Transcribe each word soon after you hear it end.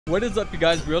What is up, you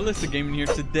guys? Realistic Gaming here.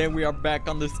 Today we are back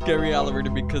on the scary elevator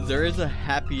because there is a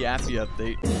happy Appy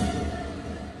update.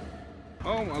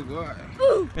 Oh my god.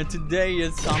 And today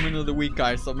is comment of the week,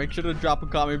 guys, so make sure to drop a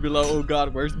comment below. Oh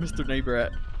god, where's Mr. Neighbor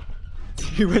at?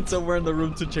 He went somewhere in the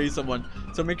room to chase someone.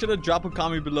 So make sure to drop a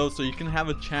comment below so you can have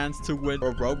a chance to win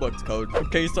a Roblox code.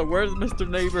 Okay, so where's Mr.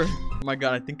 Neighbor? Oh my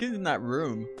god, I think he's in that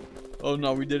room. Oh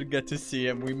no, we didn't get to see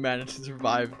him. We managed to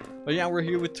survive. But yeah, we're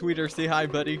here with Tweeter. Say hi,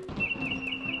 buddy.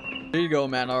 There you go,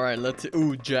 man. Alright, let's see.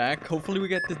 Ooh, Jack. Hopefully we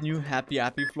get this new happy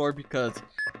Appy floor because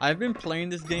I've been playing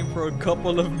this game for a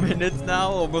couple of minutes now.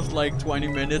 Almost like 20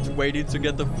 minutes waiting to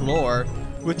get the floor,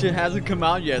 which it hasn't come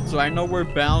out yet. So I know we're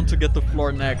bound to get the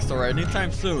floor next or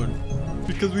anytime soon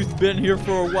because we've been here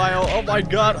for a while. Oh my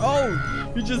god.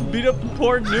 Oh, he just beat up the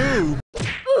poor noob.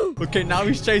 Okay, now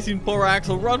he's chasing poor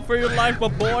Axel. Run for your life, my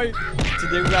boy.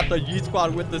 Today we got the Yeet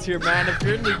Squad with us here, man. If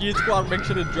you're in the Yeet Squad, make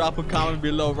sure to drop a comment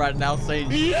below right now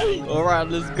saying, alright,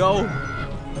 let's go.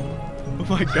 Oh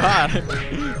my god.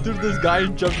 Dude, this guy is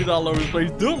jumping all over the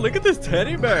place. Dude, look at this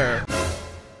teddy bear.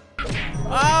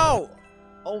 Ow!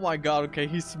 Oh my god, okay,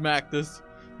 he smacked us.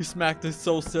 He smacked us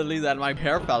so silly that my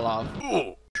hair fell off.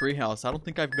 Treehouse. I don't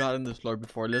think I've gotten this floor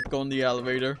before. Let's go in the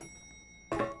elevator.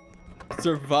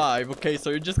 Survive. Okay, so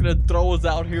you're just gonna throw us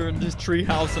out here in this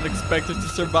treehouse and expect us to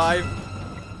survive?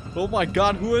 Oh my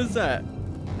god, who is that?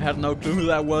 I had no clue who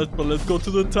that was, but let's go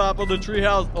to the top of the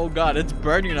treehouse. Oh god, it's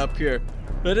burning up here.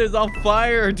 It is on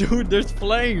fire, dude. There's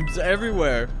flames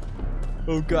everywhere.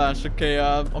 Oh gosh. Okay,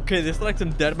 okay, this is like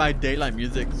some Dead by Daylight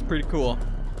music. It's pretty cool.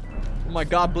 Oh my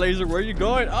god, Blazer, where are you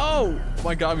going? Oh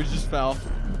my god, we just fell.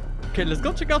 Okay, let's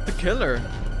go check out the killer.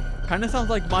 Kind of sounds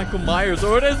like Michael Myers.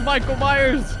 Oh, it is Michael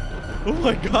Myers. Oh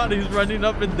my god, he's running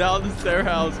up and down the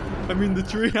stairhouse. I mean the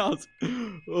treehouse.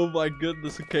 Oh my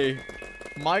goodness, okay.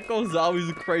 Michael's always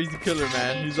a crazy killer,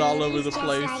 man. He's all over the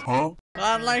place. Huh?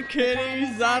 I like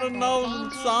kitties, I don't know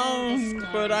the song,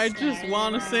 but I just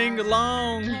want to sing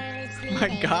along.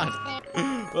 My god.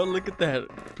 Oh, look at that.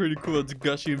 Pretty cool. It's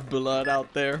gushing blood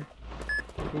out there.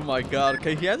 Oh my god.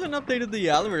 Okay, he hasn't updated the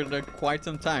elevator in quite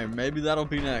some time. Maybe that'll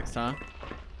be next, huh?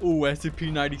 Ooh,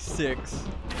 SCP-96.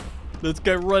 Let's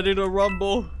get ready to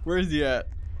rumble. Where is he at?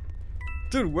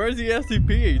 Dude, where's the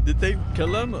SCP? Did they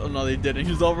kill him? Oh, no, they didn't.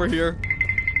 He's over here.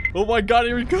 Oh my god,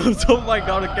 here he comes. Oh my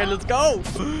god. Okay, let's go.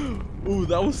 Ooh,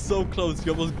 that was so close.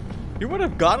 He would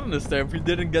have gotten us there if we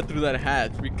didn't get through that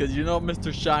hatch because, you know,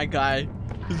 Mr. Shy Guy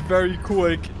is very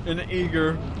quick and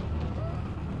eager.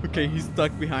 Okay, he's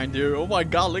stuck behind here. Oh my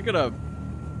god, look at him.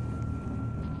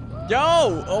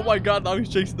 Yo! Oh my god, now he's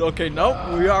chasing. Okay,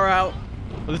 nope, we are out.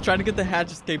 I was trying to get the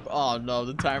hatch escape. Oh no,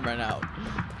 the time ran out.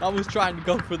 I was trying to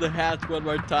go for the hatch one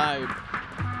more time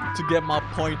to get my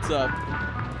points up.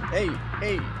 Hey,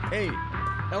 hey, hey.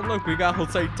 Oh look, we got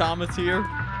Jose Thomas here.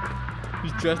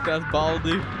 He's dressed as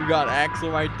Baldy. We got Axel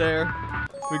right there.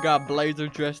 We got Blazer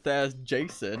dressed as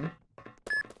Jason.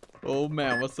 Oh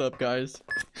man, what's up, guys?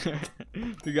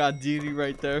 We got Dee Dee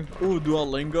right there. Ooh,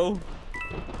 Duolingo.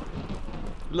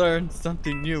 Learn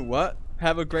something new. What?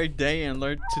 Have a great day and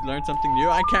learn something new.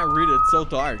 I can't read it. It's so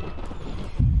dark.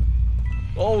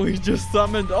 Oh, he just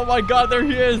summoned. Oh my god, there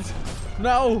he is.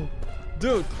 No.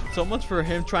 Dude, so much for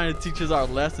him trying to teach us our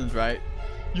lessons, right?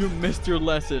 You missed your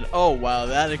lesson. Oh, wow.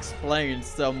 That explains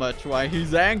so much why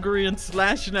he's angry and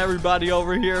slashing everybody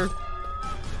over here.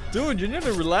 Dude, you need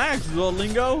to relax,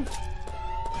 Duolingo.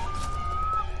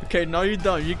 Okay, no you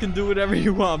don't. You can do whatever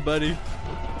you want, buddy.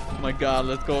 Oh my god,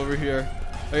 let's go over here.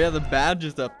 Oh yeah, the badge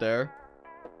is up there.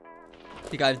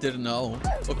 You guys didn't know.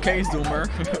 Okay, Zoomer.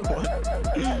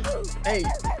 Hey,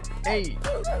 hey,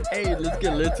 hey, let's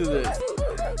get lit to this.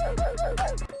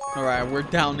 Alright, we're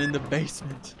down in the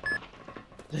basement.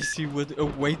 Let's see what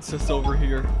awaits us over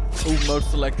here. Oh,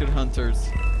 most selected hunters.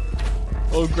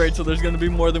 Oh, great, so there's gonna be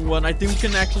more than one. I think we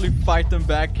can actually fight them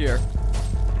back here.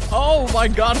 Oh my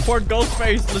god, poor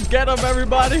Ghostface. Let's get him,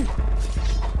 everybody.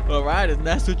 Alright, and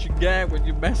that's what you get when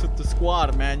you mess with the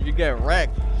squad, man. You get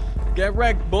wrecked. Get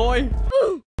wrecked, boy.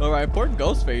 Alright, poor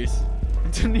Ghostface.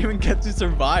 He didn't even get to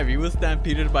survive. He was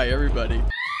stampeded by everybody.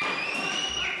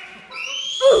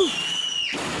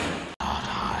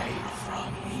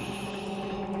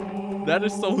 That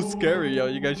is so scary, yo.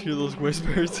 You guys hear those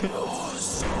whispers?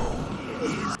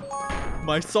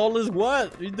 My soul is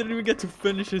what? He didn't even get to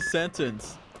finish his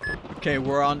sentence. Okay,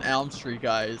 we're on Elm Street,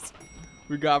 guys.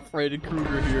 We got Freddy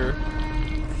Krueger here.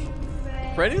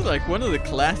 Freddy's like one of the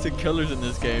classic killers in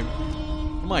this game.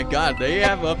 Oh my god, they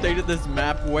have updated this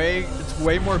map it's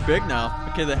way more big now.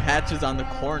 Okay, the hatch is on the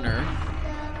corner.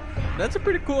 That's a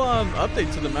pretty cool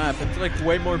update to the map. It's like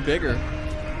way more bigger.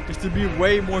 Used to be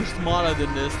way more smaller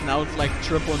than this. Now it's like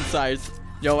triple in size.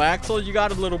 Yo, Axel, you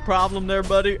got a little problem there,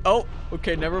 buddy. Oh,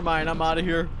 okay, never mind. I'm out of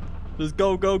here. Just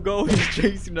go, go, go. He's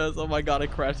chasing us. Oh my god, I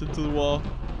crashed into the wall.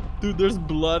 Dude, there's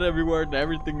blood everywhere and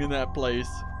everything in that place.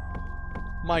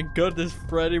 My goodness,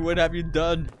 Freddy, what have you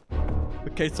done?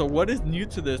 Okay, so what is new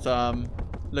to this?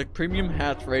 Like premium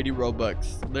hats for 80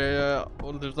 Robux.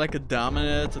 There's like a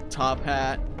Dominus, a top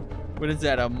hat. What is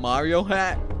that, a Mario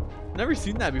hat? Never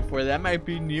seen that before. That might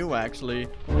be new, actually.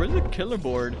 Where's the killer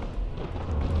board?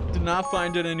 Did not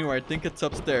find it anywhere. I think it's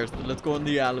upstairs. So let's go in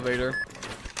the elevator.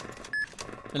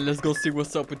 And let's go see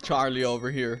what's up with Charlie over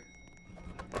here.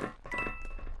 Oh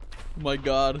my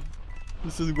god.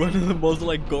 This is one of the most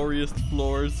like goriest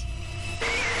floors.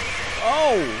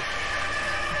 Oh!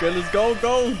 Okay, let's go,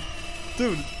 go!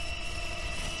 Dude,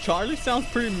 Charlie sounds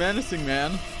pretty menacing,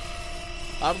 man.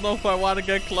 I don't know if I want to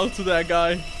get close to that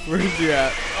guy. Where is he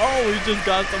at? Oh, he just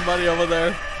got somebody over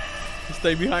there.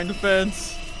 Stay behind the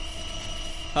fence.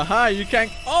 Haha, you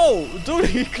can't. Oh, dude,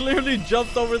 he clearly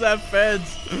jumped over that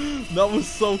fence. That was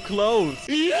so close.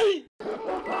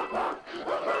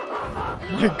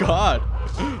 My god.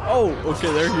 Oh,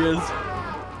 okay, there he is.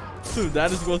 Dude,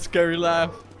 that is one scary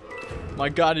laugh. My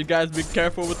god, you guys be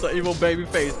careful with the evil baby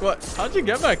face. What? How'd you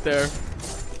get back there?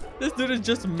 This dude is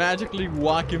just magically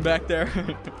walking back there.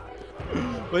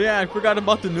 But yeah, I forgot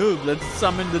about the noob. Let's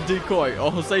summon the decoy. Oh,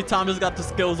 Jose Thomas got the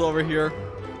skills over here.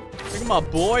 Look at my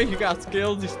boy. He got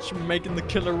skills. He's making the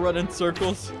killer run in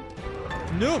circles.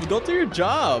 Noob, go do your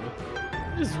job.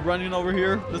 Just running over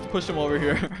here. Let's push him over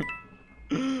here.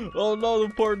 Oh no,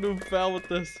 the poor noob fell with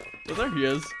this. Oh, there he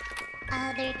is.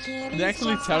 They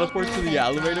actually teleport to the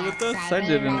elevator with us? I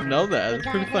didn't know that. It's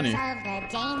pretty funny.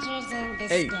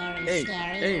 Hey, hey,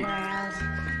 hey.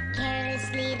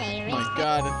 My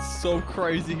god, it's so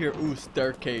crazy here. Ooh,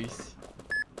 staircase.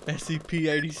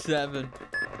 SCP-87.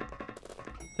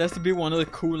 That has to be one of the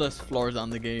coolest floors on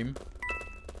the game.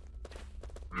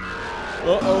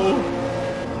 Uh-oh.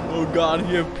 Oh god,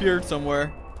 he appeared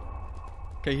somewhere.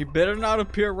 Okay, he better not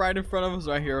appear right in front of us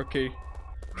right here, okay.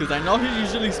 Because I know he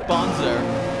usually spawns there.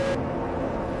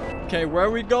 Okay, where are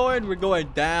we going? We're going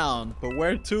down. But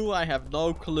where to? I have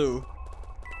no clue.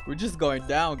 We're just going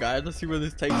down, guys. Let's see where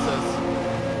this takes us.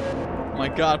 My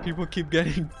god, people keep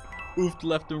getting oofed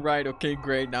left and right. Okay,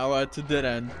 great. Now it's a dead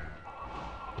end.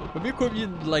 It'd be cool if you,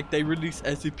 like, they release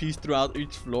SCPs throughout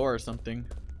each floor or something.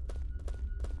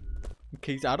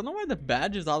 Okay, so I don't know why the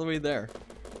badge is all the way there. I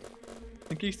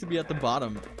think it used to be at the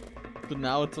bottom. But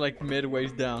now it's like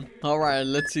midways down. Alright,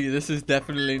 let's see. This is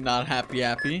definitely not Happy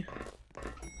Appy.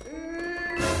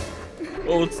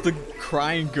 Oh, it's the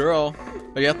crying girl.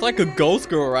 Oh, yeah, it's like a ghost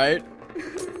girl, right?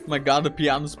 Oh my god, the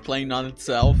piano's playing on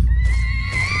itself.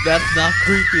 That's not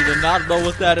creepy. Then not know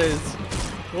what that is.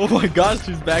 Oh my god,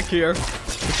 she's back here.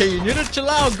 Okay, you need to chill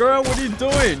out, girl. What are you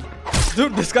doing?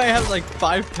 Dude, this guy has like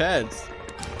 5 pets.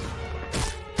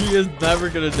 He is never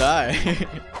gonna die.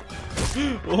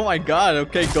 Oh my god,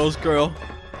 okay, ghost girl.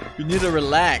 You need to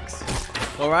relax.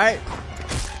 Alright?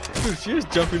 Dude, she is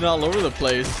jumping all over the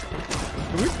place.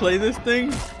 Can we play this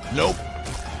thing? Nope.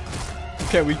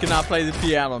 Okay, we cannot play the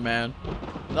piano, man.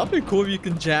 That'd be cool if you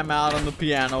can jam out on the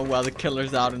piano while the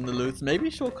killer's out in the loot. Maybe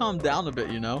she'll calm down a bit,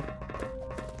 you know?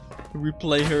 Can we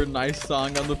play her nice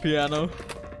song on the piano?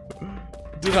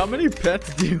 Dude, how many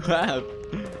pets do you have?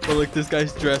 Oh, look, this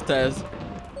guy's dressed as...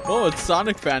 Oh, it's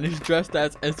Sonic fan. He's dressed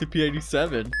as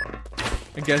SCP-87.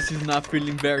 I guess he's not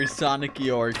feeling very Sonic-y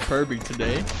or Kirby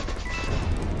today.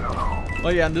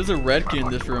 Oh yeah, and there's a red key in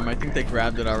this room. I think they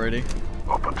grabbed it already.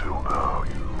 Up until now,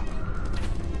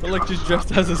 Oh, look, she's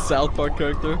dressed as a South Park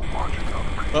character.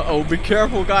 Uh-oh, be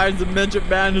careful, guys. The midget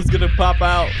man is gonna pop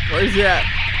out. Where's he at?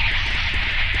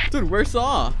 Dude, where's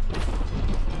Saw?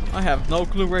 I have no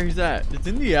clue where he's at. It's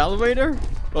in the elevator?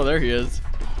 Oh, there he is.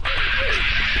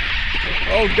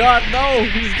 Oh god, no!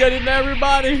 He's getting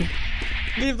everybody!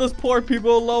 Leave those poor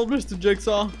people alone, Mr.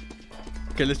 Jigsaw.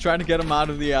 Okay, let's try to get him out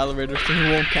of the elevator so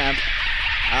he won't camp.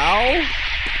 Ow!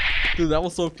 Dude, that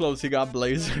was so close. He got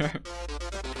Blazer.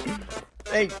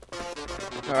 Hey!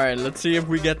 Alright, let's see if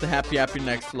we get the Happy Appy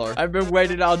next floor. I've been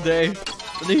waiting all day.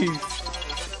 Please.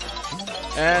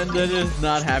 And it is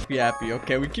not Happy Appy.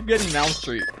 Okay, we keep getting Elm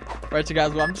Street. Alright, so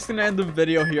guys, well, I'm just gonna end the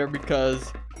video here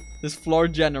because this floor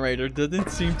generator didn't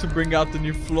seem to bring out the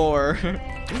new floor.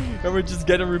 And we're just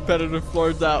getting repetitive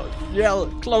floors out. Yeah,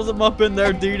 close them up in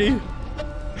there, Dee Dee.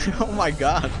 Oh my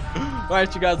god.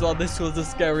 Alright, you guys, well, this was a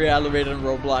scary elevator in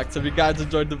Roblox. If you guys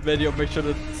enjoyed the video, make sure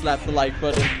to slap the like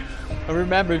button. And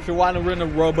remember, if you want to win a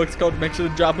Robux code, make sure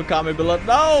to drop a comment below.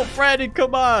 No, Freddy,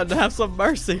 come on. Have some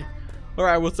mercy.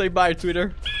 Alright, we'll say bye,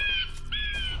 Twitter.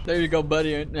 There you go,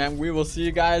 buddy. And we will see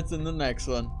you guys in the next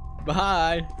one.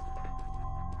 Bye.